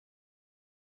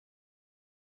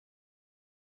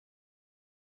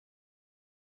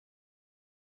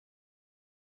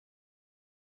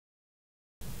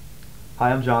Hi,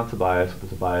 I'm John Tobias with the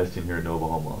Tobias team here at Nova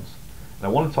Home Loans. And I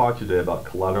want to talk to you today about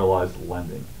collateralized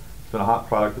lending. It's been a hot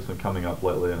product that's been coming up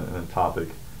lately and a topic,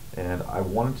 and I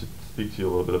wanted to speak to you a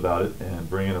little bit about it and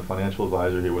bring in a financial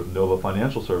advisor here with Nova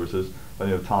Financial Services by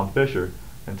the name of Tom Fisher,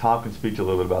 and Tom can speak to you a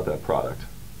little bit about that product.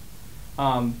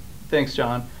 Thanks,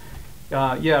 John.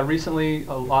 Yeah, recently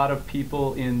a lot of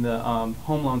people in the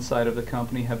home loan side of the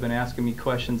company have been asking me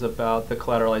questions about the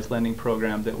collateralized lending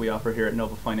program that we offer here at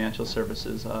Nova Financial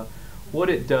Services. What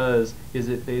it does is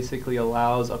it basically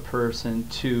allows a person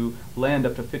to lend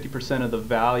up to 50% of the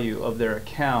value of their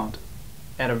account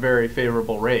at a very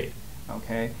favorable rate.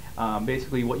 Okay.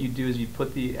 Basically what you do is you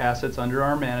put the assets under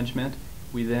our management.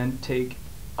 We then take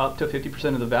up to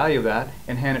 50% of the value of that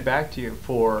and hand it back to you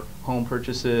for home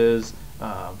purchases,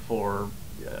 for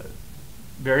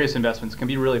various investments. It can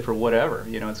be really for whatever,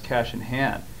 it's cash in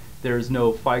hand. There's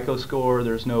no FICO score,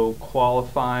 there's no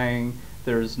qualifying,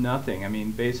 there's nothing. I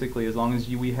mean, basically, as long as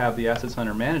we have the assets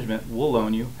under management, we'll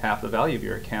loan you half the value of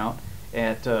your account.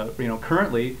 At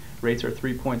currently rates are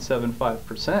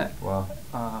 3.75%.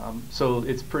 Wow. So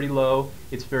it's pretty low.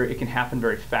 It can happen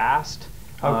very fast.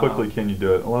 How quickly can you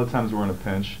do it? A lot of times we're in a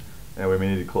pinch and we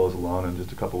may need to close a loan in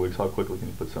just a couple of weeks. How quickly can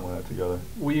you put something like that together?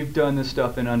 We've done this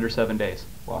stuff in under 7 days.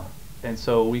 Wow. And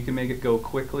so we can make it go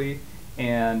quickly.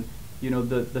 And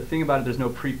the thing about it, there's no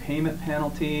prepayment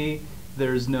penalty.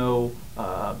 There's no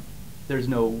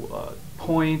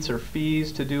points or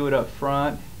fees to do it up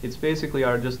front. It's basically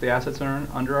just the assets are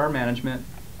under our management,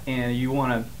 and you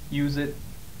want to use it,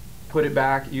 put it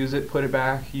back, use it, put it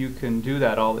back. You can do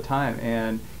that all the time.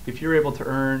 And if you're able to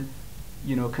earn,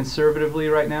 conservatively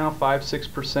right now,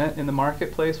 5-6% in the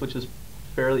marketplace, which is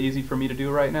fairly easy for me to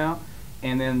do right now,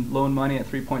 and then loan money at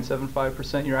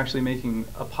 3.75%, you're actually making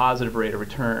a positive rate of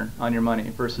return on your money,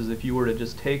 versus if you were to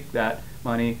just take that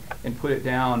money and put it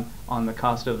down on the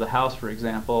cost of the house, for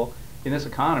example. In this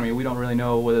economy, we don't really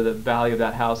know whether the value of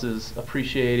that house is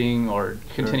appreciating or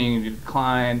continuing to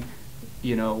decline,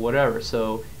 whatever.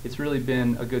 So it's really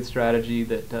been a good strategy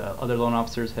that other loan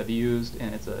officers have used,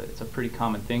 and it's a pretty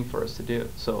common thing for us to do.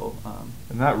 So.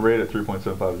 And that rate at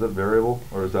 3.75, is that variable,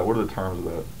 or what are the terms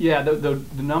of that? Yeah, the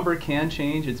number can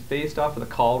change. It's based off of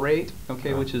the call rate,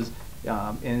 okay, which is,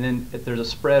 and then there's a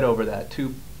spread over that.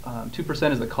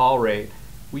 2% is the call rate.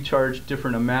 We charge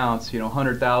different amounts.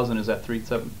 100,000 is that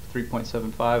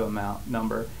 3.75 amount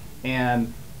number,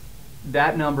 and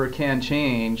that number can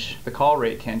change. The call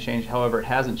rate can change. However, it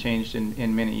hasn't changed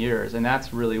in many years, and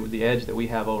that's really the edge that we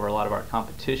have over a lot of our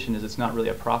competition. Is it's not really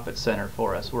a profit center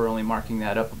for us. We're only marking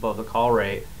that up above the call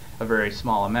rate a very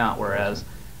small amount, whereas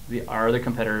our other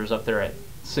competitors up there at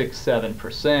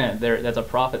 6-7%, that's a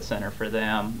profit center for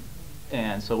them.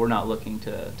 And so we're not looking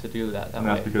to do that. And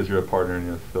that's because you're a partner and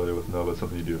you're affiliated with Nova,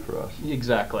 something you do for us.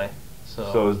 Exactly.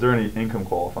 So is there any income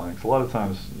qualifying? Because a lot of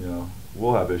times,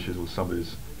 we'll have issues with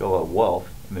somebody's got a lot of wealth,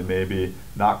 and they may be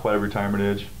not quite at retirement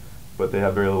age, but they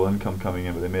have very little income coming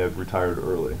in, but they may have retired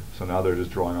early. So now they're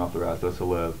just drawing off their assets to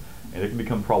live. And it can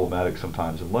become problematic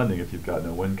sometimes in lending if you've got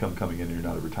no income coming in and you're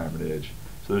not at retirement age.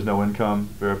 So there's no income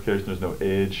verification, there's no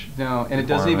age. No, and it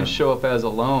doesn't even show up as a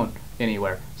loan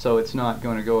anywhere. So it's not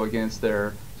going to go against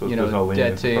their there's no lien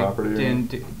against the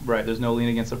property? Right, there's no lien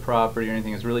against the property or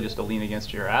anything. It's really just a lien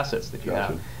against your assets that you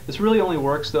Gotcha. have. This really only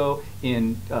works, though,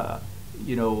 in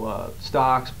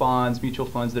stocks, bonds, mutual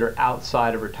funds that are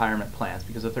outside of retirement plans.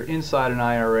 Because if they're inside an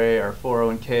IRA or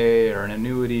 401k or an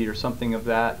annuity or something of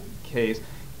that case,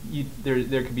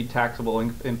 there could be taxable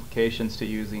implications to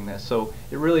using this. So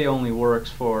it really only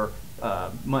works for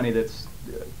money that's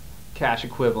cash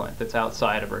equivalent, that's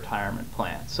outside of a retirement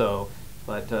plan. So,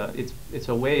 but it's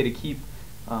a way to keep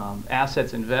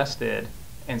assets invested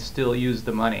and still use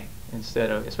the money, instead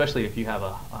of, especially if you have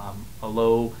a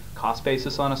low cost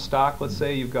basis on a stock. Let's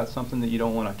say you've got something that you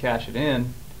don't want to cash it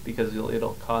in because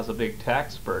it'll cause a big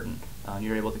tax burden.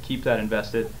 You're able to keep that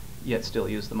invested yet still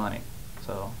use the money.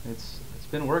 So it's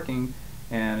been working,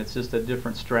 and it's just a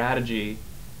different strategy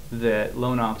that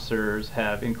loan officers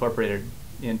have incorporated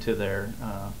into their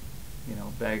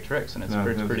bag tricks, and it's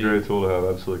pretty. It's a great tool to have,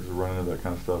 absolutely, because we're running into that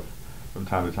kind of stuff from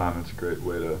time to time. It's a great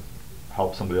way to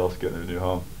help somebody else get into a new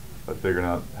home by figuring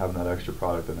out having that extra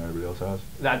product that everybody else has.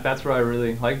 That's what I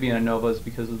really like being at Nova, is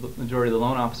because the majority of the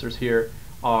loan officers here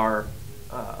are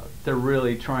they're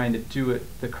really trying to do it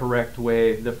the correct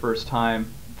way the first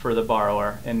time for the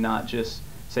borrower, and not just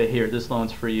say, here, this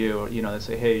loan's for you. Or, they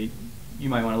say, hey, you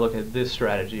might want to look at this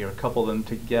strategy, or couple them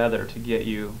together to get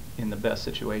you in the best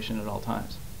situation at all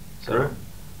times. So, Great.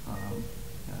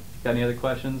 Got any other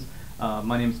questions?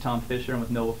 My name is Tom Fisher. I'm with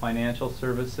Nova Financial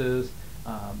Services,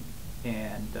 or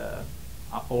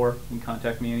you can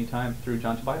contact me anytime through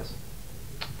John Tobias.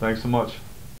 Thanks so much.